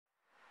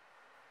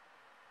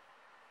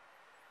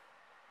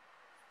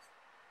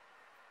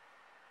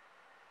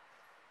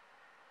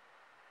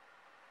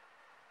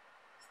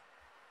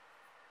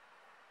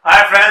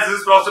Hi friends, this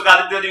is professor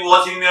Kartik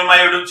watching me on my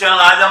YouTube channel.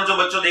 आज हम जो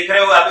बच्चों देख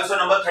रहे हो एपिसोड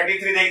नंबर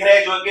 33 देख रहे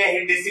हैं, जो कि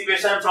heat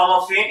dissipation from a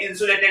fin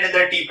insulated at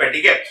the tip है।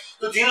 ठीक है,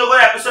 तो जिन लोगों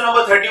ने एपिसोड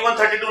नंबर 31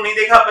 32 नहीं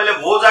देखा, पहले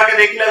वो जाके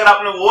देख ले। अगर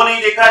आपने वो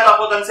नहीं देखा है तो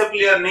आपको कंसेप्ट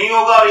क्लियर नहीं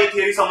होगा और ये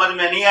थ्योरी समझ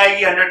में नहीं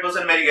आएगी,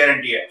 100% मेरी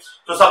गारंटी है।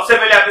 तो सबसे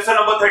पहले एपिसोड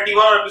नंबर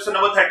 31 और एपिसोड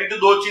नंबर 32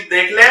 दो चीज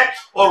देख ले,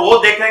 और वो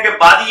देखने के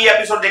बाद ही ये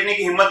एपिसोड देखने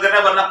की हिम्मत करना,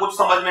 वरना कुछ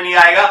समझ में नहीं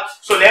आएगा।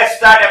 So let's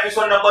start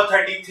episode number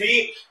 33,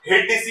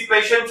 heat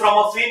dissipation from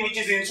a fin which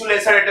is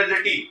insulated at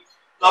the tip.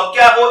 तो अब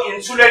क्या, वो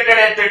insulated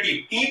at the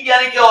tip. Tip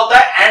यानी क्या होता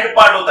है, एंड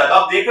पार्ट होता है। तो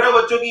आप देख रहे हो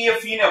बच्चों की ये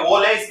फिन है,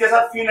 वॉल है, इसके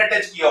साथ फिन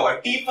अटैच किया हुआ है।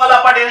 टिप वाला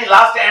पार्ट यानी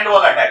लास्ट एंड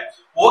वाला टाइप,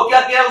 वो क्या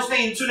किया, उसने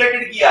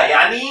इंसुलेटेड किया,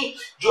 यानी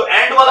जो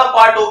एंड वाला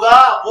पार्ट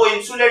होगा वो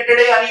इंसुलेटेड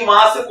है, यानी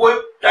वहां से कोई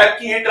टाइप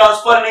की हीट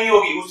ट्रांसफर नहीं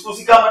होगी,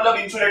 उसी का मतलब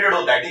इंसुलेटेड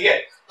होता है। ठीक है,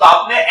 तो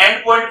आपने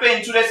एंड पॉइंट पे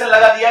इंसुलेशन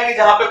लगा दिया है कि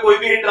जहां पे कोई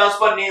भी हीट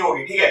ट्रांसफर नहीं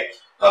होगी। ठीक है,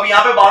 तो अब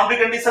यहाँ पे बाउंड्री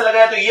कंडीशन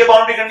लगाया, तो ये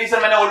बाउंड्री कंडीशन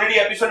मैंने ऑलरेडी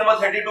एपिसोड नंबर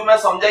 32 में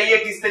समझाई है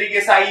किस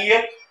तरीके से आई है,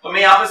 तो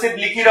मैं यहाँ पे सिर्फ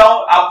लिख ही रहा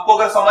हूं। आपको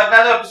अगर समझना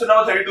है तो एपिसोड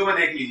नंबर 32 में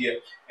देख लीजिए।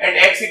 Eight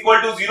x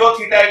equal to 0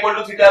 theta equal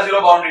to theta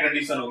 0 boundary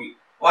condition होगी,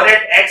 और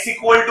eight x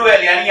equal to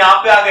l यानी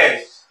यहाँ पे आ गए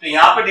तो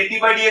यहाँ पे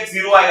dt बाई dx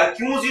 0 आएगा।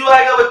 क्यों 0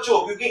 आएगा बच्चों,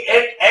 क्योंकि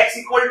eight x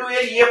equal to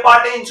l ये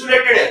पार्ट है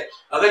इंसुलेटेड है।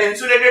 अगर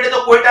इंसुलेटेड है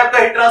तो कोई टाइप का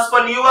हीट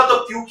ट्रांसफर नहीं होगा, तो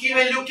q की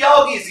वैल्यू क्या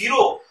होगी,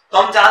 0। तो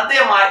हम जानते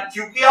हैं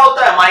q क्या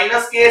होता है,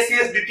 minus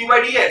KCS dt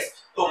by dx।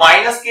 तो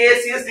minus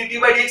KCS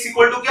dt by dx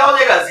equal to क्या हो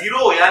जाएगा,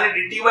 0, यानी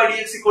dt by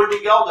dx equal to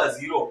क्या होगा,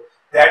 0।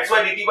 That's why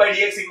dt by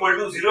dx equal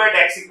to 0 at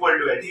x equal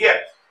to l। ठीक है,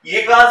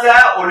 ये कहां से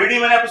आया, ऑलरेडी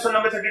मैंने एपिसोड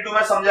नंबर 32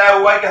 में समझाया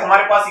हुआ है कि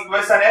हमारे पास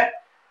इक्वेशन है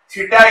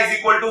theta is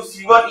equal to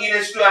c1 e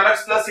raised to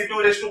mx plus c2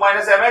 e raised to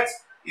minus mx।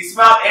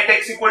 इसमें आप at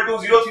x equal to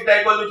 0 theta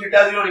equal to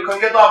theta 0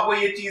 लिखेंगे तो आपको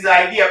ये चीज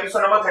आएगी।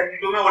 एपिसोड नंबर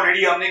 32 में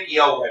ऑलरेडी हमने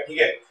किया हुआ है।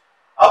 ठीक है,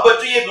 अब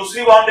बच्चों ये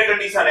दूसरी बाउंड्री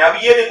कंडीशन है।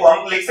 अब ये देखो,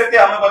 हम लिख सकते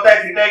हैं, हमें पता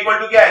है थीटा इक्वल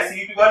टू क्या है,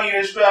 c1 e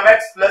raised to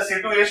mx plus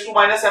c2 e raised to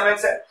minus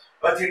mx है,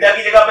 पर थीटा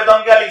की जगह पे तो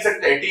हम क्या लिख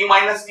सकते हैं, t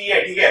माइनस t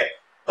है। ठीक है,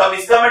 तो अब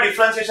इसका मैं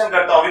डिफरेंशिएशन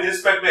करता हूं विद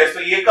रिस्पेक्ट टू x,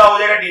 तो ये क्या हो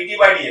जाएगा, dt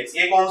by dx,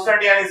 ये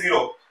कांस्टेंट यानी 0,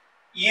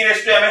 e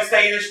raised to mx का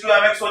e raised to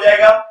mx हो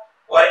जाएगा,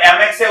 और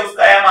mx है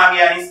उसका m आ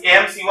गया, यानी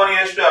m c1 e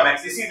raised to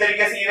mx। इसी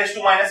तरीके से e raised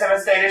to minus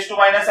mx का e raised to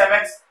minus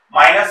mx,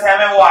 minus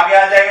m है वो आगे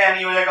आ जाएगा,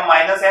 यानी हो जाएगा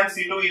minus m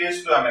c2 e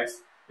raised to mx।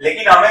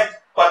 लेकिन हमें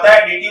पता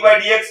है dt by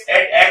dx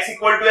at x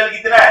equal to l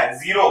कितना है,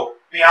 0।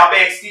 तो यहाँ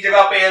पे x की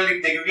जगह पे l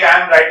लिख दे, क्योंकि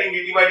I am writing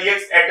dt by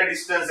dx at a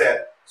distance है।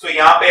 सो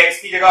यहाँ पे x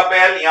की जगह पे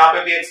l, यहाँ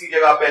पे भी x की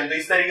जगह पे l, तो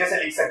इस तरीके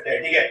से लिख सकते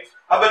हैं। ठीक है,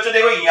 अब बच्चों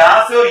देखो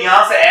यहाँ से और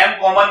यहाँ से m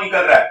कॉमन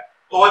निकल रहा है,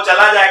 तो वो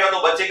चला जाएगा,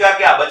 तो बचेगा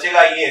क्या,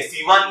 बचेगा ये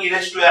c1 e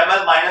raised to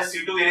ml minus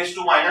c2 e raised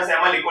to minus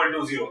ml equal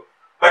to 0।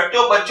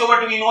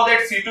 But we know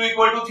that c2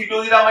 equal to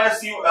theta 0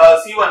 minus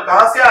c1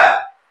 कहां से आया,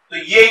 तो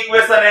ये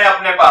इक्वेशन है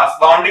अपने पास,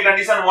 बाउंड्री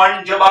कंडीशन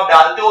 1। जब आप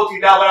डालते हो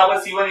थीटा बराबर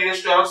c1 e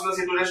raised to mx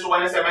plus c2 e raised to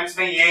minus mx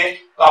में ये,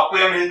 तो आपको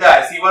ये मिलता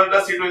है c1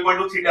 plus c2 equal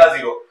to theta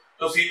 0।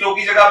 तो c2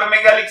 की जगह पे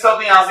मैं क्या लिख सकता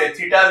हूं, यहाँ से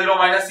थीटा 0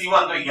 minus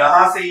c1, तो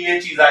यहाँ से ये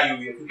चीज आई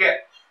हुई है। ठीक है,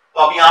 तो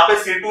अब यहाँ पे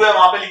c2 है,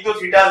 वहां पे लिख दो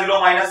थीटा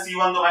 0 minus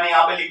c1, तो मैंने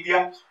यहाँ पे लिख दिया।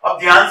 अब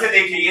ध्यान से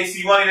देखिए, ये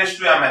c1 e raised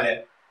to ml है,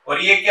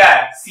 और ये क्या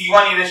है,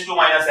 c1 e raised to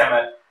minus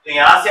ml। तो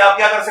यहाँ से आप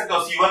क्या कर सकते हो,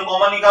 c1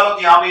 कॉमन निकालो,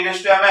 तो यहाँ पे e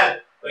raised to ml,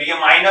 और ये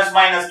माइनस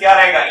माइनस क्या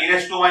रहेगा, e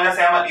raised to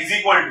minus ml is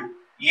equal to,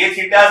 ये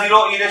theta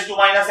 0 e raised to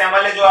minus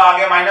ml है, जो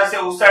आगे माइनस है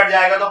उस साइड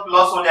जाएगा तो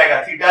प्लस हो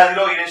जाएगा, theta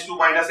 0 e raised to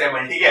minus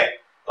ml। ठीक है,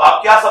 तो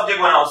आप क्या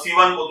सब्जेक्ट बनाओ,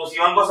 c1 को, तो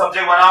c1 को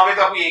सब्जेक्ट बनाओगे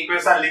तो आप ये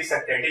इक्वेशन लिख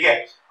सकते हैं। ठीक है,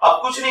 अब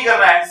कुछ नहीं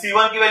करना है,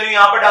 c1 की वैल्यू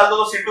यहाँ पे डाल दो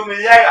तो c2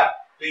 मिल जाएगा,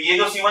 तो ये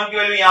जो c1 की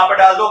वैल्यू यहाँ पे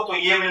डाल दो तो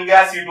ये मिल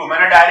गया c2।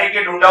 मैंने डायरेक्ट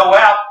ये ढूंढा हुआ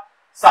है, आप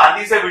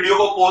शांति से वीडियो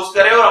को पॉज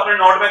करें और अपने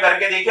नोट में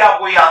करके देखिए,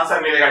 आपको ये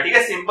आंसर मिलेगा। ठीक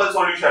है, सिंपल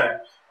सॉल्यूशन है।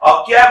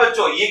 अब क्या है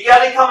बच्चों, ये क्या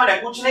लिखा मैंने,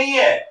 कुछ नहीं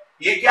है,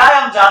 ये क्या है,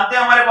 हम जानते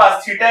हैं हमारे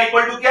पास थीटा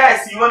इक्वल टू क्या है,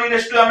 c1 e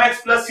raised to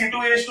mx plus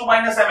c2 e raised to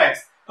minus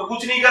mx। तो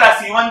कुछ नहीं करा,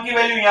 c1 की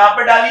वैल्यू यहाँ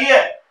पे डाली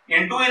है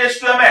into e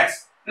raised to mx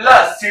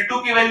plus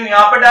c2 की वैल्यू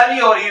यहाँ पे डाली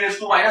है और e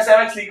raised to minus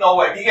mx लिखा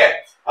हुआ है। ठीक है,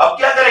 अब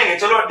क्या करेंगे,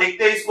 चलो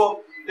देखते हैं इसको।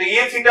 तो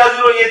ये थीटा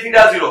 0, ये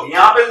थीटा 0,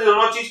 यहाँ पे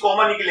दोनों चीज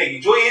कॉमन निकलेगी,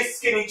 जो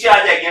इसके नीचे आ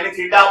जाएगी, यानी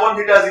थीटा अपॉन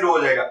थीटा 0 हो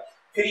जाएगा।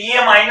 फिर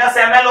ये माइनस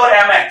ml और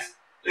mx,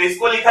 तो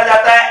इसको लिखा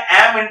जाता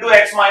है m into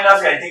x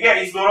minus l। ठीक है,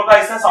 इस दोनों का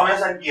इसने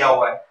समेशन किया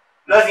हुआ है,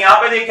 प्लस यहाँ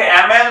पे देखिए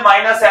ml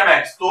माइनस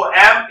mx, तो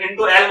m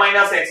into l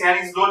minus x, यानी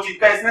इस दो चीज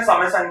का इसने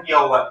समेशन किया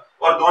हुआ है,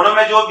 और दोनों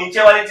में जो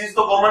नीचे वाली चीज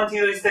तो कॉमन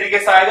थी, तो इस तरीके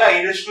से आएगा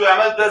e raised to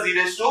ml plus e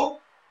raised to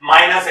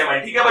minus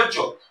ml। ठीक है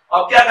बच्चों,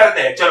 अब क्या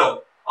करते हैं, चलो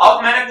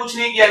अब मैंने कुछ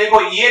नहीं किया,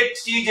 देखो ये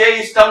चीज है,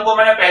 इस टर्म को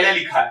मैंने पहले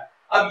लिखा है,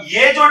 अब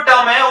ये जो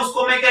टर्म है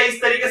उसको मैं क्या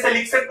इस तरीके से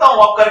लिख सकता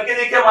हूं, अब करके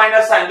देखिए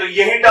माइनस साइन, तो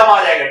यही टर्म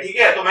आ जाएगा। ठीक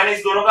है, तो मैंने इस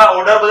दोनों का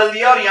ऑर्डर बदल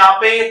दिया, और यहाँ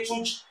पे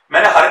कुछ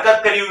मैंने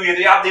हरकत करी हुई है,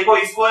 तो आप देखो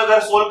इसको अगर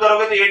सोल्व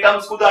करोगे तो ये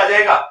टर्म्स खुद आ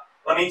जाएगा,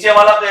 और नीचे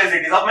वाला तो एज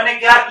इट इज। अब मैंने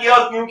क्या किया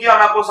और क्यों किया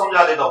मैं आपको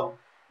समझा देता हूँ।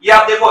 ये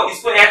आप देखो,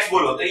 इसको x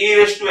बोलो तो e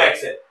raised to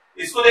x है,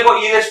 इसको देखो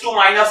e raised to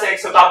minus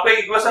x है, तो आपको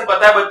इक्वेशन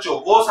पता है बच्चों,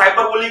 cos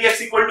hyperbolic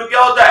x equal to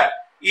क्या होता है,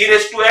 e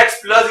raised to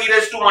x plus e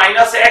raised to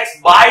minus x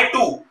by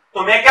 2।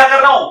 तो मैं क्या कर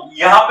रहा हूं,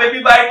 यहां पे भी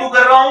बाय 2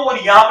 कर रहा हूं और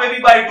यहां पे भी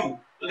बाय 2,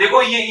 तो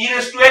देखो ये e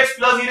raise to x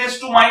plus e raise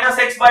to minus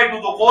x by 2,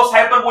 तो cos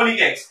हाइपरबोलिक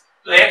x,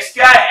 तो x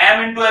क्या है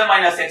m into L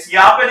minus x.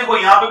 यहाँ पे देखो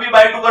यहाँ पे भी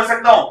बाई 2 कर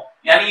सकता हूँ,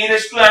 यानी e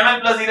raise to ml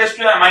plus e raise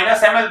to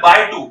minus ml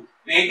by 2,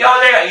 तो ये क्या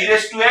हो जाएगा e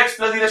raise to x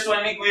plus e raise to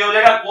ये हो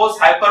जाएगा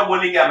cos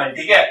हाइपरबोलिक ml।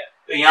 ठीक है,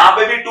 तो यहाँ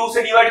पे भी 2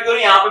 से डिवाइड करो,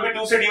 यहाँ पे भी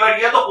 2 से डिवाइड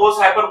किया, तो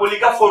cos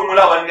हाइपरबोलिक का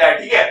फॉर्मूला बन गया है।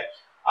 ठीक है,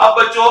 अब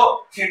बच्चों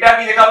थीटा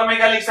की जगह पे मैं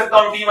क्या लिख सकता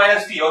हूँ t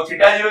माइनस टी, और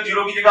थीटा 0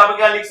 0 की जगह पे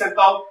क्या लिख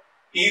सकता हूँ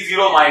t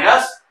 0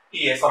 माइनस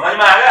टी है। समझ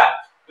में आ गया?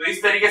 तो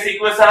इस तरीके से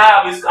इक्वेशन है।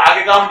 अब इस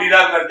आगे का हम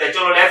डिराइव करते हैं।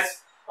 चलो let's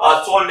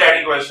solve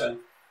that equation.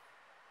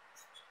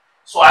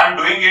 So I am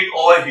doing it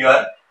over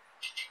here.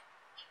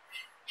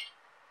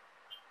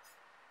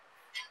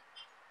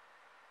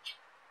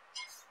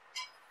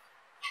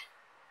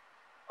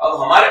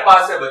 अब हमारे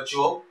पास है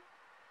बच्चों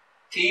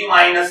t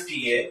माइनस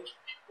टी है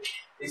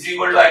is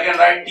equal to, I can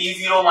write t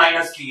 0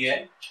 minus T है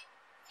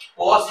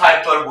cos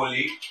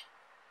hyperbolic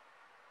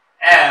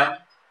m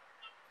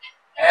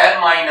l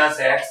minus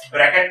x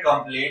bracket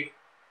complete,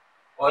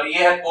 और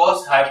ये है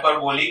cos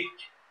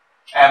hyperbolic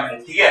m है।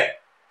 ठीक है,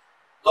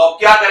 तो अब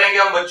क्या करेंगे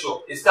हम बच्चों,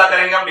 इसका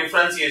करेंगे हम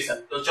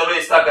डिफरेंशिएशन। तो चलो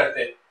इसका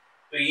करते हैं।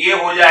 तो ये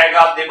हो जाएगा,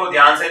 आप देखो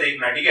ध्यान से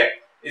देखना। ठीक है,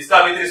 इसका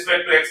विद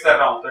रिस्पेक्ट टू x कर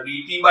रहा हूं, तो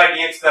dt बाई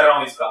dx कर रहा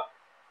हूं इसका,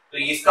 तो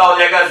इसका हो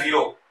जाएगा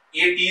 0।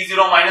 ये t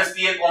 0 माइनस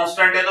टी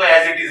कांस्टेंट है तो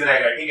एज इट इज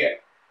रहेगा। ठीक है,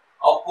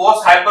 अब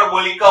cos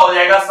हाइपरबोलिक का हो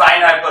जाएगा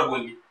sin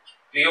हाइपरबोलिक,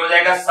 तो ये हो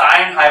जाएगा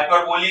sin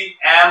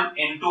hyperbolic m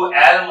into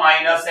L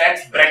minus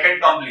x bracket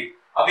complete.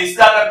 अब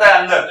इसका करता है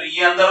अंदर, तो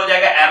ये अंदर हो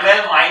जाएगा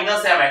ml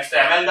माइनस mx, तो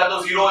ml का तो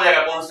 0 हो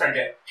जाएगा कांस्टेंट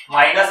है,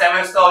 माइनस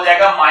mx का हो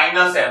जाएगा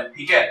माइनस m।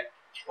 ठीक है,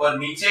 और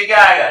नीचे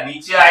क्या आएगा,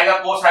 नीचे आएगा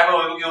cos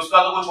हाइपरबोलिक, क्योंकि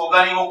उसका तो कुछ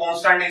होगा नहीं, वो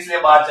कांस्टेंट है इसलिए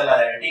बाहर चला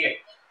जाएगा। ठीक है,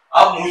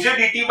 अब मुझे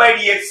dt बाई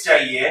dx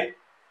चाहिए,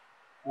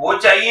 वो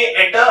चाहिए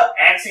एट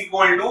x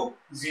इक्वल टू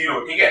 0।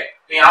 ठीक है,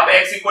 तो यहाँ पे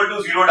x इक्वल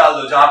टू 0 डाल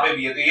दो जहां पे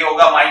भी है, तो ये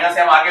होगा माइनस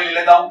m, आगे ले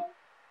लेता हूं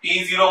t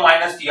 0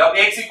 माइनस टी। अब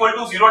x इक्वल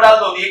टू 0 डाल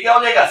दो, तो ये क्या हो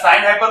जाएगा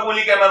sin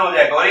हाइपरबोलिक ml हो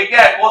जाएगा, और ये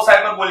क्या है cos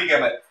हाइपरबोलिक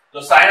ml,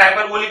 तो sin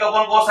hyperbolic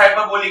upon cos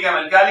hyperbolic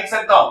ml क्या लिख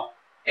सकता हूं,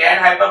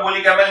 tan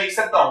हाइपरबोलिक ml लिख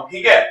सकता हूं।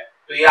 ठीक है,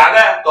 तो ये आ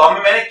गया। तो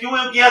हमें मैंने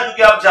क्यों किया,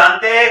 क्योंकि आप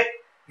जानते हैं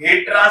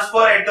heat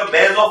transfer at the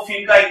base of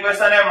fin का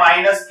इक्वेशन है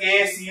माइनस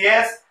के C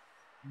S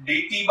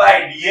dt by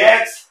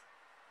dx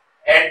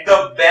at the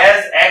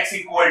base x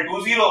equal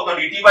to 0, तो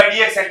dt by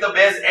dx at the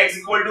base x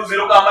equal to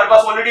 0 का हमारे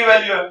पास ऑलरेडी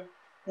वैल्यू है,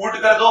 put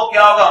कर दो,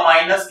 क्या होगा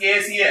माइनस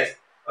के सी एस,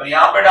 और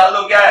यहां पे डाल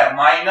दो क्या है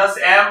minus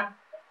m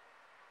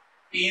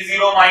t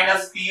 0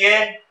 minus T A,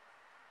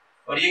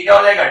 और ये क्या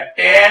हो जाएगा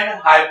tan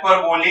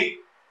हाइपरबोलिक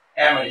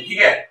ml।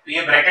 ठीक है, तो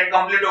ये ब्रैकेट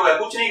कंप्लीट हो गया,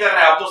 कुछ नहीं करना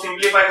है, अब तो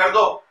सिंपलीफाई कर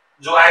दो,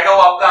 जो आएगा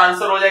वो आपका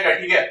आंसर हो जाएगा।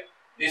 ठीक है,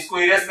 तो इसको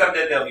इरेज कर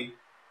देते हैं अभी,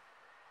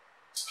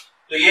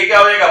 तो ये क्या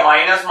हो जाएगा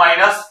माइनस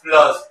माइनस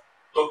प्लस,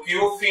 तो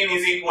cube fin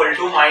is equal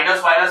to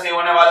minus minus ये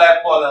होने वाला है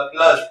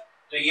प्लस,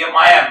 तो ये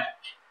मायम,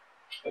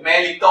 तो मैं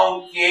लिखता हूं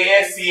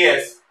के C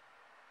S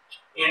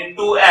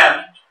into M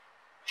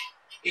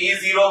T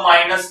 0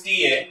 minus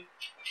T A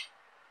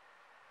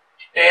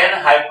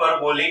tan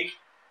hyperbolic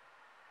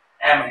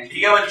ml।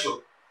 ठीक है बच्चों,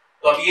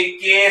 तो अब ये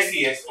के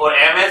सी एस और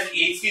एम एस,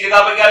 की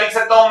जगह पे क्या लिख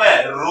सकता हूं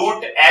मैं,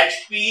 रूट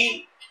एच पी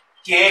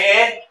के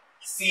ए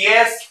C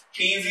S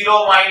T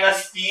 0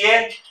 minus T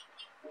A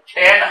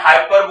tan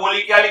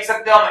hyperbolic क्या लिख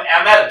सकते हैं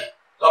हम ml।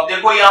 तो अब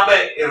देखो यहाँ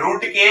पे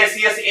रूट के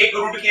सी एस, एक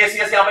रूट के सी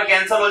एस यहाँ पे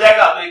कैंसिल हो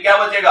जाएगा, तो ये क्या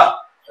बचेगा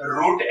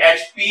रूट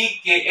एच पी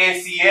के ए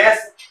C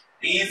S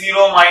T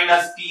 0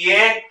 minus T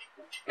A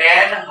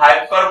tan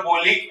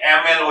hyperbolic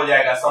ml हो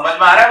जाएगा। समझ में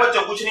आ रहा है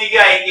बच्चों, कुछ नहीं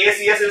किया, एक के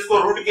सी एस इसको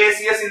रूट के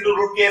सी एस इंटू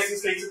रूट के सी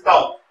एस लिख सकता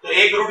हूं, तो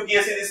एक रूट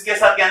के सी एस इसके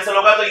साथ कैंसिल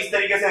होगा, तो इस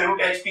तरीके से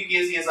रूट एच पी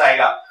के सी एस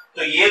आएगा।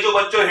 तो ये जो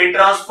बच्चों हीट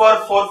ट्रांसफर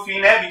फॉर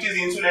फिन है which is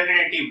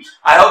insulated team.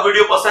 I hope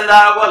video पसंद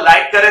आया होगा,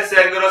 लाइक करें,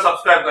 शेयर करो,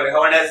 सब्सक्राइब करें।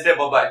 Have a nice day,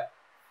 bye bye.